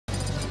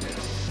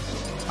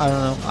I don't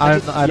know. I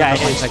don't know. Yeah,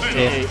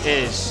 it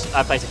is.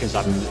 I played it in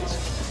 7 minutes.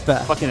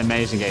 Fucking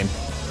amazing game.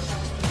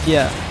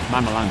 Yeah.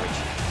 Mind my language.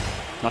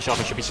 Not sure if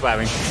I should be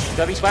swearing. Should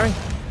I be swearing?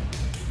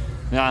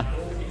 Nah.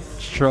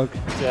 Shrug.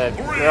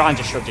 Ryan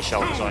just shrugged his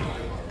shoulders. Sorry. I'll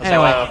say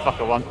Anyway. whatever the fuck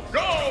I want.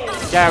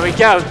 There we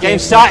go. Game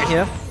started.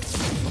 Here.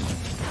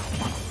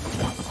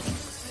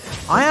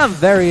 I am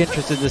very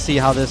interested to see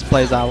how this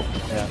plays out.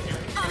 Yeah.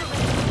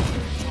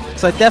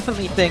 So I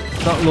definitely think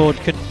NUTLORD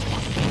can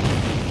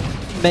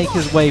make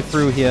his way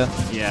through here.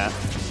 Yeah.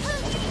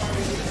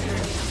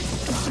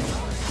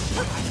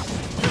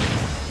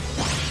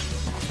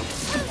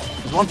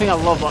 There's one thing I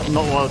love what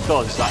NUTLORD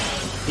does is that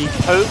he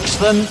pokes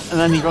them and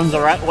then he runs the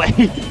right way.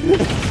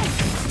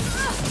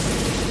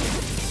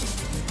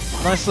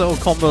 Nice little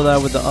combo there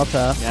with the up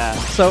air. Yeah.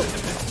 So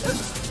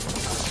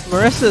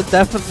Marisa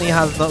definitely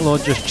has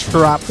NUTLORD just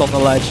trapped on the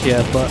ledge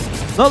here, but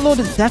NUTLORD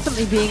is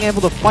definitely being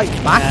able to fight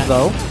back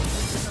though.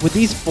 With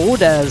these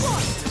forward airs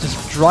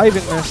just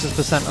driving Marisa's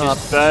percent up.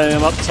 Burning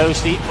him up,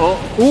 toasty. Oh.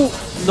 Ooh,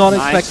 not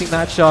expecting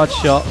that charge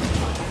shot.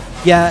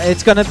 Yeah,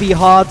 it's going to be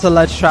hard to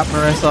ledge trap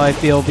Marisa, I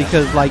feel,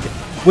 because like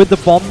with the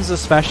bombs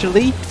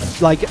especially,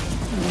 like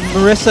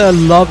Marisa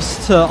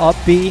loves to up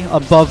B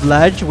above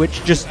ledge,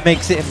 which just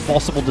makes it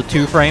impossible to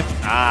 2-frame.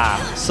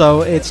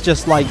 So it's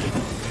just like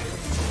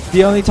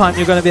the only time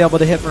you're going to be able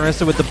to hit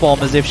Marisa with the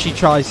bomb is if she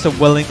tries to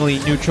willingly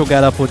neutral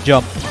get up or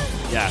jump.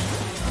 Yeah.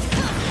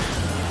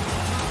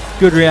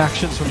 Good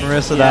reactions from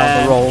Marisa there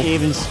on the roll.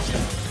 Even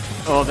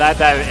oh,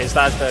 there it is.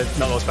 That's the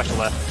NUTLORD special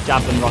there.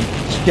 Jab and run.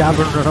 Jab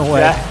and run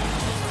away. Yeah.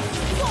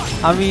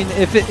 I mean,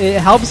 if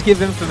it helps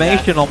give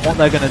information on what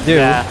they're going to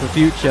do for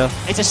future.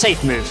 It's a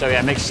safe move, so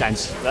yeah, it makes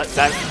sense. There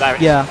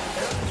it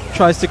is.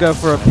 Tries to go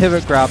for a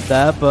pivot grab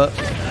there, but...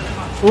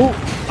 Ooh.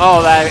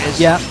 Oh, there it is.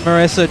 Yeah,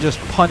 Marisa just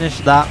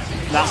punished that.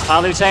 That's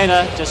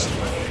Palutena. Just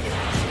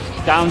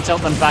down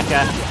tilt and back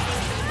air.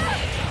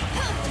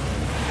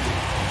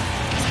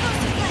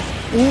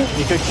 Ooh.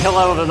 You could kill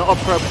her with an up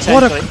throw potentially.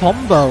 What a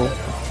combo.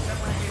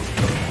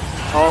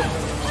 Oh,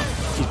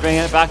 he's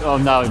bringing it back. Oh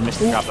no, he missed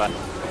the grab there.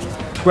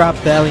 Grab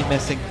barely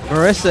missing.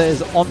 Marisa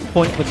is on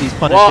point with these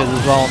punishes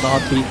as well on the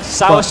upbeat.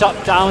 Sour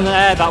shot down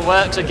there, that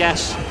works, I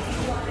guess.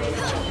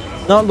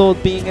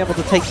 NUTLORD being able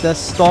to take their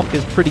stock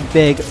is pretty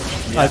big,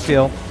 I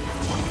feel.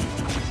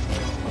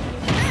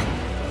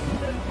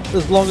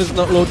 As long as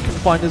NUTLORD can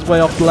find his way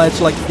off the ledge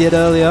like he did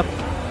earlier.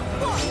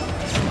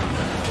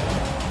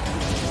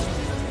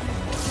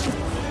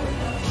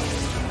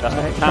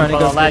 Trying to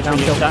go on the ledge when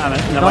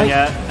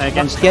you're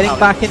against getting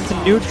back into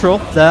neutral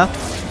there.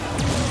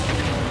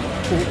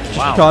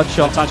 Wow. Charge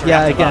shot.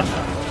 Yeah, again.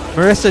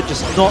 Marisa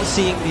just not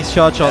seeing these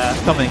charge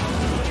shots coming.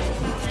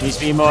 Needs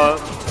to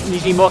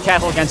be more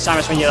careful against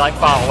Samus when you're like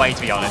far away,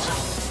 to be honest.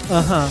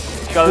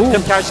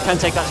 Some characters can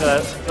take that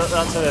to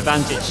the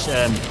advantage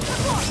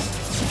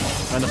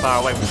when they're far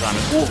away from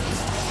Samus.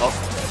 Oh.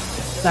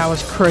 That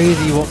was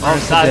crazy what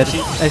Marisa did.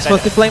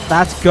 Explosive Flame,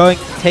 that's going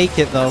to take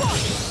it though.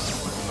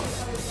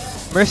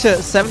 Marisa at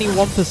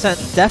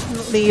 71%,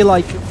 definitely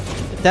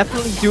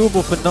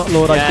doable for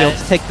NUTLORD, I feel,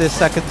 to take this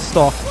second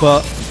stock,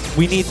 but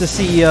we need to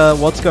see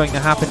what's going to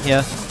happen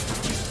here.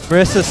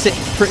 Marisa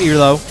sitting pretty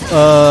low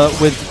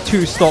with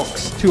two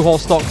whole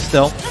stocks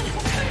still.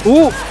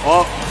 Ooh!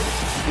 Oh,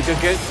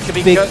 could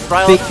be big, good.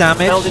 Big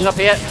damage. Building up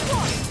here.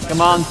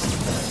 Come on.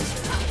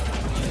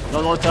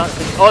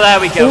 Oh, there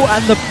we go. Ooh,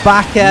 and the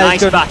back air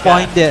is going to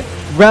find it.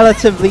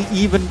 Relatively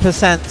even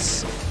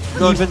percents.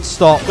 Even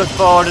stock. Good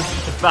forward to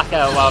back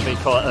air, what we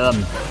call it.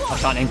 I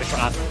can't English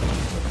right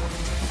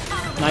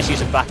now. Nice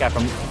use of back air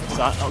from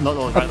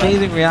NUTLORD.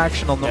 Amazing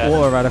reaction on the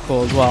water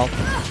radical as well.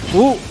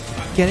 Ooh,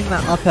 getting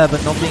that up air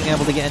but not being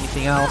able to get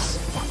anything else.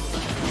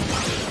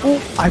 Ooh,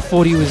 I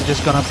thought he was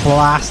just going to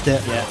blast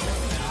it. Yeah.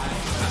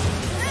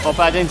 Up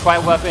air didn't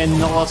quite work in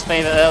NUTLORD's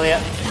favour earlier.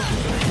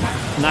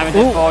 Now we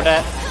did forward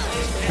air.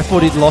 I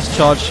thought he'd lost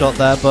charge shot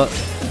there, but...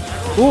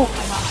 Ooh.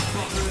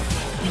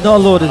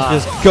 NUTLORD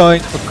is just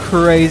going for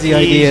crazy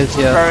ideas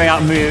here. He's throwing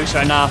out moves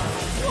right now.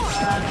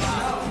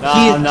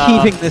 He is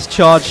keeping this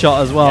charge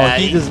shot as well. Yeah,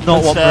 he does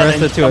not want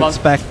Marisa to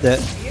expect it.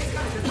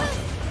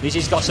 At least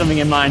he's got something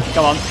in mind.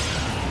 Come on.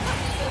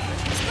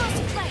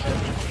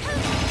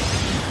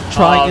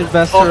 Trying his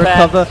best to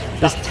recover.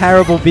 This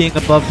terrible being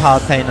above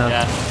Palutena.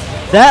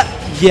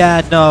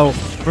 No.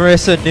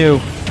 Marisa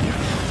knew.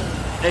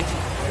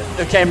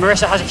 Okay,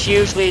 Marisa has a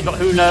huge lead, but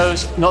who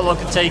knows? NUTLORD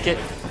could take it.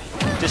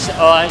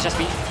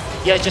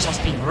 It just has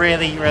to be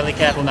really, really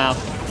careful now.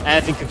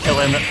 Anything could kill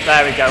him.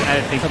 There we go.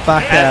 Anything. The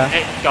back air.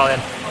 It got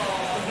him.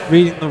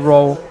 Reading the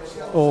roll,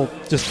 or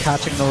just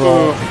catching the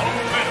roll.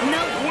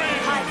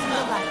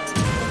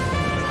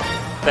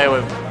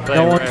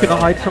 No one can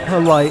hide from her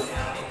light.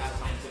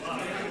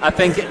 I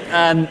think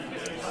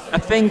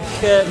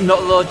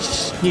NUTLORD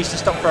needs to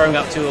stop throwing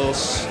out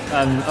tools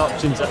and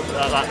options at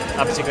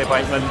that particular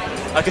point. When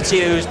I could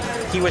see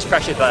he was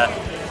pressured there.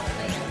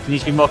 He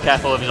needs to be more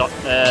careful of his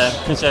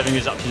conserving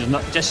his options,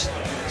 not just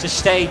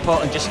stay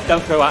put and just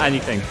don't throw out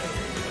anything.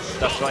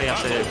 That's what he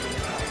has to do.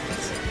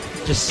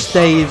 Just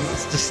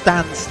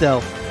stand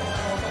still.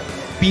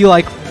 Be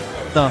like,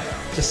 no,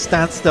 Just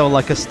stand still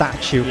like a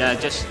statue. Yeah,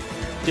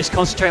 just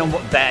concentrate on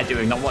what they're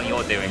doing, not what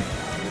you're doing.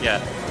 Yeah.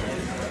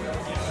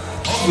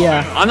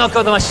 Yeah. I'm not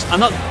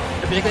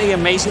particularly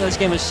amazing at this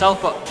game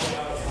myself, but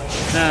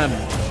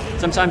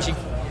sometimes I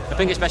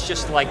think it's best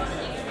just to, like,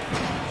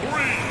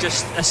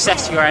 just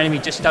assess your enemy.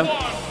 Just don't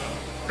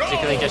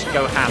particularly just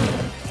go ham.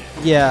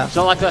 Yeah. It's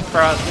not like a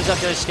throw. It's not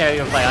going to scare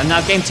you play. And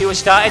now game 2 has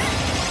started.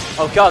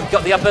 Oh god,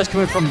 got the upburst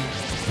coming from.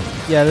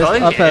 Yeah,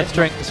 this up-air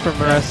strings from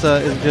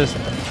Marisa is just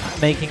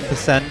making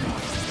percent.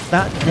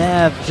 That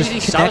nerve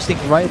just connecting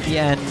right at the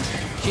end.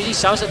 Usually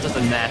Samus does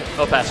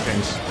the up-air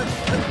strings.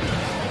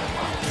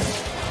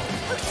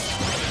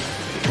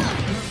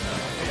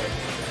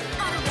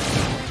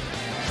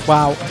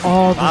 Wow.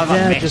 Oh, the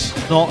there just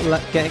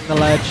not getting the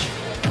ledge.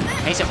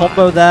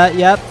 Combo there,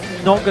 yep.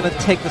 Not going to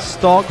take the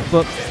stock,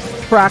 but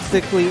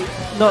practically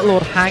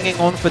NUTLORD hanging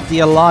on for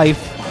dear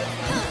life.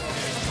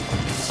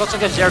 Looks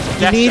like a 0 to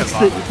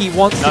death. He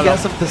wants to get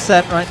some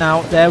percent right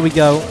now. There we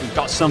go. He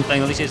got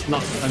something. At least it's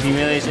not a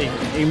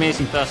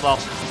humiliating first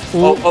loss.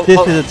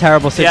 This is a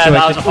terrible situation. Yeah,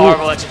 that was a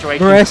horrible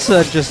situation.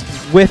 Marisa just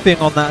whiffing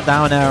on that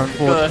down air,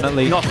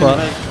 unfortunately. Not but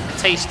a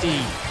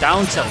tasty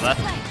down tilt there.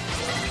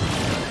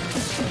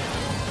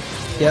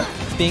 Yep,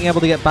 being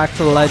able to get back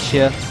to the ledge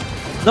here.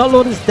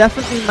 NUTLORD is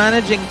definitely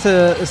managing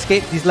to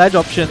escape these ledge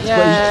options,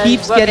 but he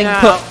keeps getting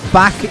put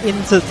back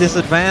into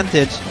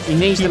disadvantage. He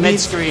needs the mid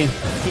screen.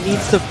 He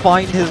needs to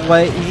find his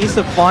way. He needs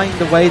to find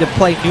a way to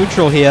play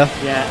neutral here.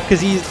 Yeah.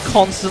 Because he's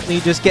constantly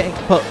just getting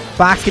put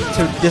back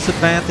into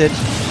disadvantage.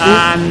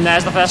 And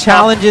there's the first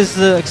challenges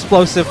the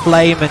explosive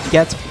flame and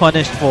gets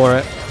punished for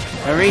it.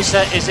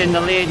 Marisa is in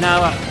the lead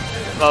now.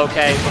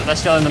 Okay, but they're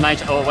still in the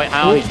major. Oh wait,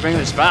 how he's bringing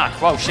this back?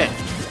 Whoa, shit.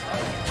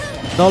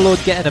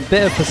 NUTLORD getting a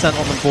bit of percent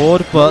on the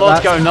board, but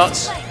Lord's going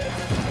nuts.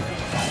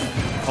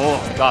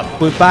 Oh god.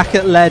 We're back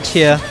at ledge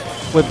here.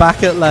 We're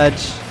back at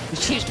ledge. He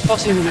keeps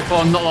tossing him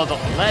before NUTLORD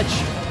off the ledge.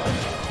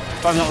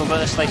 Probably not the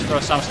best place for a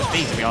Samus to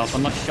be, to be honest.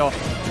 I'm not sure.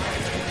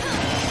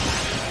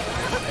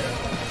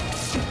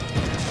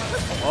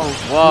 Oh,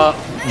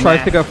 what?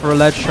 Tried to go for a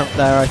ledge jump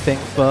there, I think,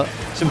 but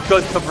some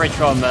good coverage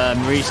from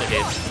Marisa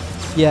here.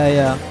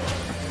 Yeah.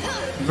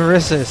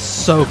 Marisa is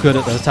so good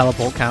at those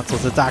teleport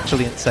cancels. It's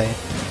actually insane.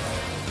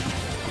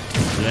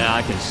 Yeah,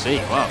 I can see.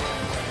 Wow.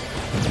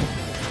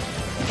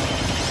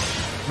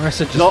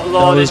 Marisa just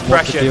NUTLORD is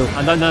pressured. do.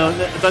 I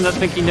don't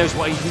think he knows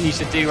what he needs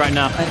to do right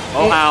now.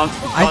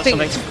 I think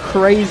it's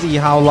crazy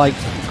how like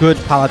good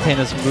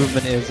Palutena's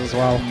movement is as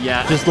well.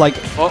 Yeah. Just like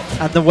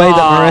and the way that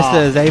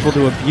Marisa is able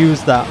to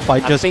abuse that by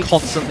just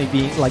constantly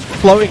being like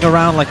floating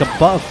around like a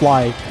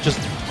butterfly, just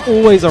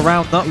always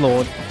around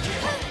NUTLORD.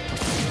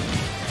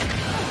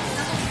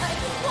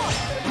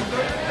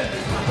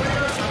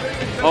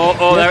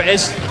 Oh, there it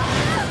is.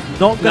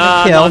 Not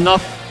gonna kill. Not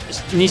enough.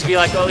 It needs to be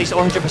like at least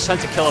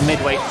 100% to kill a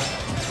midweight.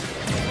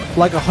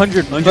 Like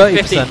 130%.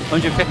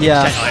 150%.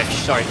 Yeah. Oh,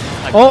 sorry.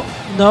 Oh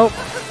no.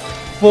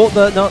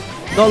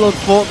 NUTLORD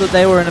thought that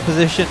they were in a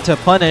position to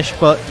punish,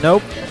 but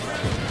nope.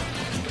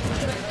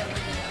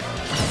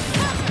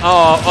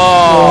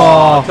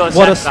 Oh,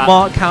 what a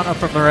smart counter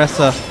from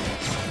Marisa.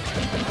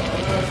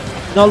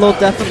 NUTLORD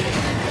definitely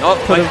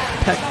could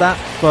have pecked that,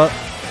 but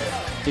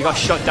he got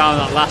shut down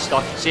on that last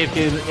stock. See if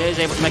he is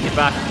able to make it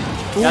back.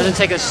 He hasn't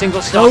taken a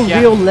single stock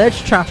yet. No real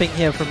ledge trapping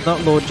here from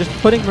NUTLORD, just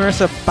putting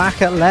Marisa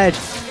back at ledge.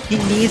 He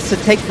needs to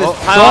take this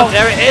stock.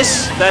 There it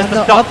is. There's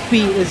the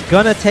upbeat is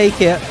gonna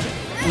take it.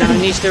 Now he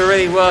needs to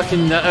really work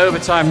in the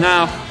overtime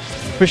now.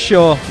 For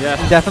sure. Yeah.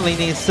 He definitely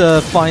needs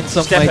to find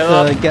some way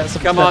to get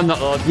some. Come on,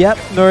 NUTLORD. Yep,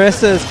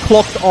 Marisa has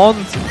clocked on.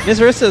 Miss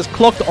Marisa has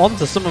clocked on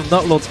to some of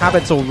NUTLORD's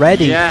habits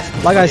already. Yeah.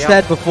 Like I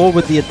said before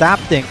with the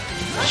adapting.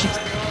 She's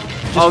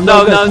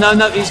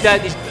no, he's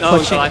dead. He's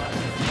alive.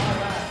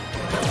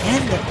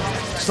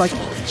 It's like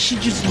she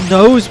just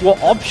knows what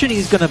option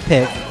he's gonna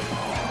pick.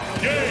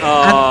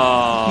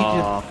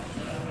 Oh,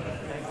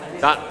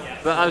 that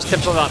was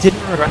typical. That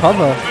didn't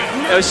recover.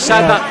 It was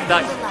sad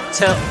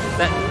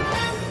that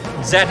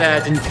Z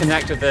didn't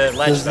connect with the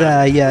ledge.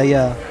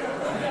 Yeah.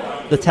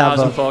 The tether. That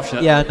was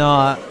unfortunate. Yeah,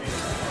 no,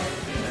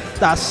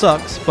 that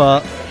sucks.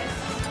 But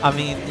I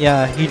mean,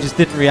 yeah, he just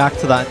didn't react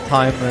to that in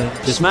time and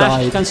just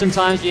Smash died. can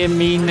sometimes be a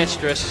mean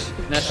mistress,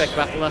 an epic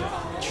battler.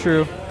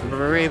 True.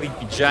 Really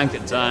be janked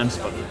at times,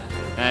 but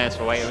that's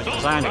the way it was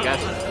designed, I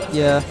guess.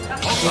 Yeah.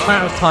 The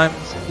amount of times,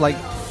 like,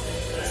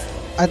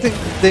 I think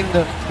the thing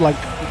that like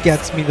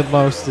gets me the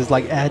most is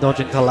like air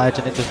dodging to ledge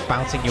and it just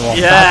bouncing you off.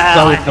 Yeah,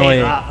 that's so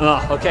annoying.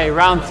 Okay,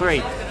 round 3.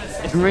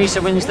 If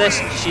Marisa wins this,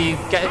 she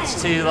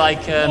gets to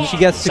like she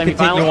gets to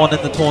continue on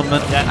in the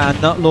tournament, and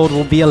NUTLORD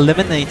will be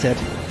eliminated.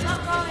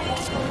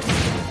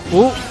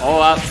 Ooh.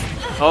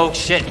 Oh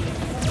shit.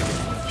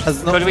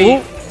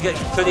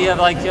 Could he have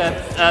like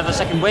the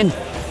second win?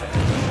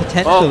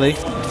 Potentially.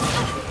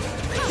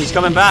 He's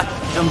coming back.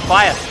 He's on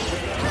fire.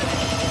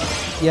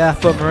 Yeah,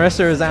 but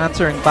Marisa is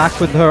answering back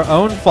with her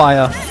own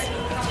fire.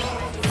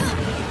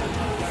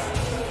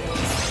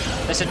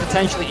 This is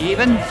potentially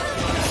even.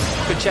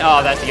 Good check.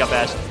 Oh, that's the up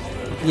airs.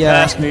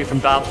 Yeah. First move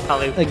from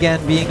Palu.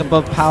 Again, being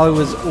above Palu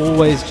was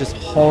always just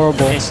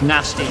horrible. It's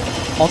nasty.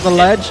 On the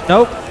ledge,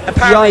 nope.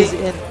 Apparently,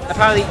 in.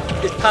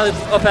 if Palu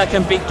up air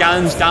can beat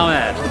Gallon's down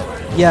air,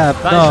 Yeah,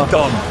 that's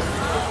done.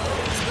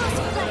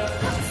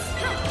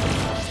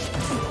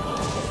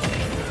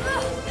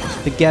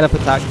 The get up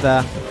attack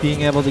there,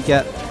 being able to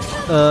get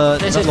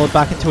NUTLORD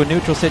back into a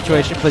neutral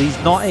situation, but he's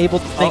not able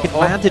to take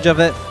advantage of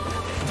it.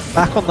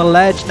 Back on the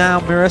ledge now,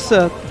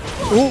 Marisa.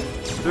 Ooh.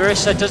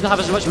 Marisa doesn't have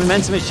as much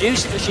momentum as she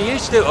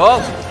used to.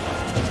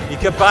 Oh, you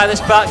could buy this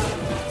back.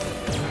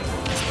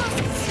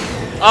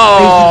 Oh,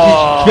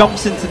 He just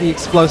jumps into the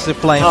explosive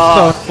flame. Oh,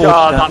 so unfortunate.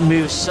 God, that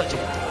move's such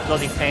a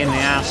bloody pain in the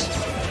ass.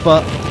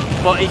 But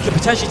he could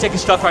potentially take a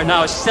stock right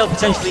now. It's still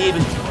potentially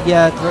even.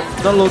 yeah,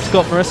 NUTLORD's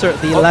got Marisa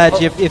at the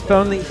ledge. If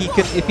only he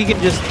can just keep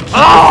it,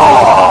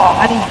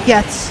 and he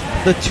gets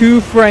the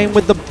 2-frame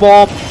with the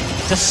bomb.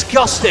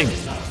 Disgusting.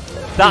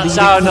 That's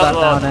our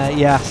NUTLORD.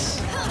 Yes.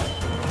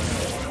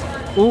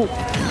 Ooh.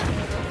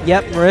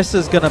 Yep,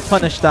 Marisa's gonna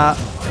punish that.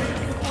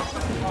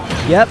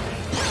 Yep.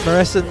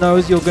 Marisa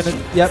knows you're gonna.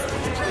 Yep.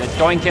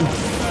 Doink him.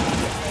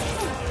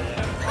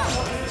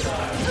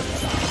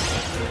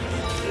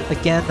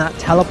 Again, that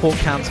teleport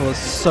cancel is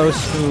so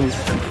smooth.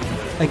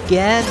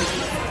 Again.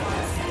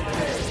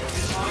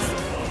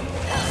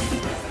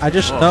 I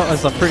just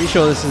noticed, I'm pretty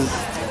sure this is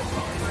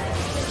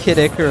Kid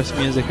Icarus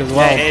music as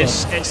well. Yeah,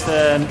 it's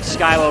the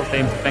Skyward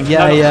theme.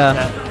 Yeah,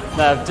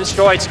 The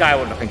destroyed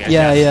Skyward, I think.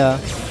 Yeah, yeah.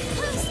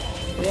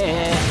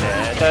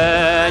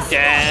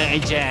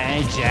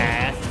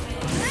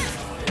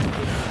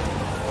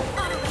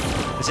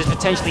 This is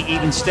potentially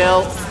even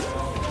still.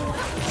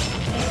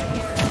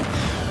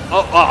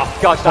 Oh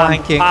gosh,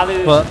 Flanking,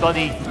 Palu's but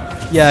bloody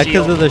yeah,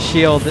 because of the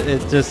shield,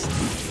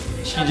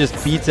 she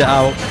just beats it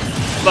out.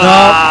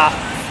 Ah.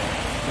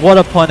 No. What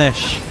a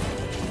punish!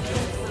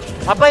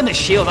 I blame the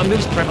shield. That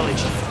move's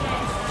privileged.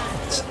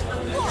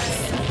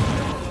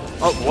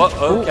 Oh, what?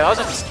 Okay, that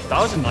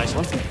was a nice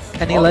one.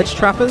 Any ledge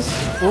trappers?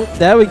 Oh,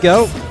 there we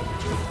go.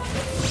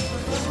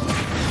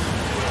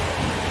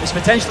 It's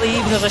potentially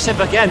even, as I said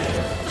again.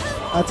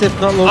 That's if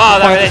NUTLORD there can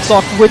it find is.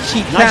 the sock, which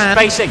he Nice can.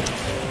 spacing.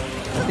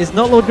 Is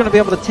NUTLORD going to be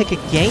able to take a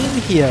game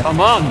here?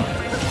 Come on.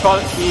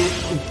 He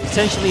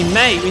potentially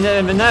may. We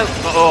never know.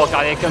 Oh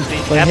god, here comes the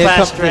But here FR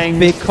comes string. the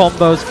big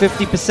combos.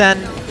 50%.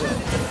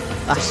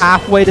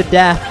 Halfway to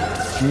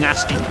death.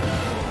 Nasty.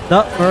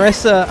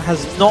 Marisa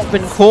has not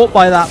been caught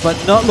by that, but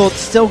NUTLORD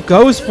still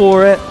goes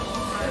for it.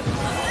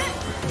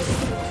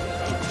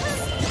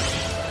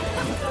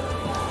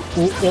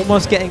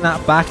 Almost getting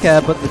that back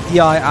air, but the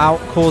DI out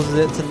causes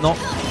it to not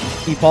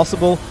be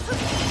possible.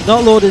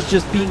 NUTLORD is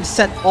just being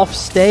sent off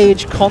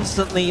stage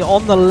constantly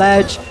on the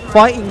ledge,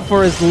 fighting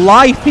for his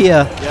life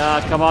here.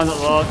 Yeah, come on,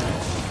 NUTLORD.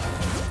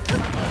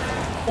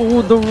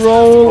 Oh, the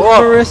roll,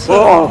 Marisa.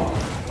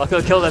 Oh, I could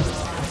have killed him.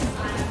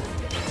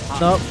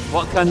 Nope.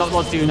 What can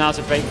NUTLORD do now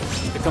to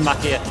come back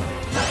here?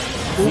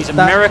 He's a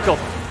that- miracle.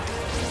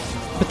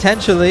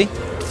 Potentially.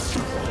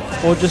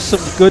 Or just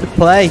some good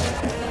play.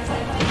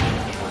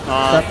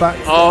 That back,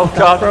 oh that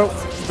god. throw.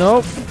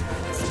 Nope.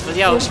 But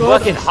yeah, it's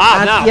working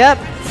hard And now. yep.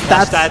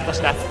 That's dead. That's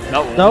dead.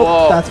 No. Nope,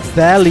 Whoa. that's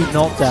barely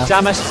not death.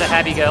 Samus is a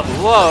heavy girl.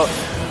 Whoa.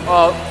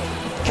 Oh.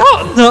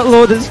 God.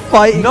 NUTLORD is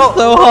fighting so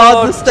NUTLORD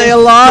hard to stay just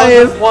alive.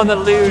 doesn't want to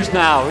lose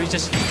now. He's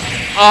just.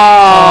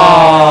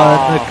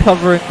 Oh, and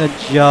recovering the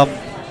jump.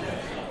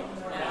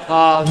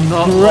 Oh,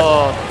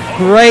 NUTLORD.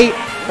 Great,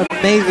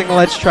 amazing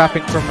ledge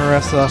trapping from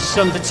Marisa.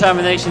 Some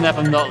determination there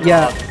from NUTLORD.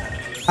 Yeah,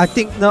 I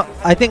think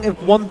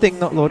if one thing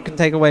NUTLORD can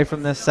take away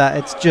from this set,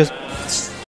 it's just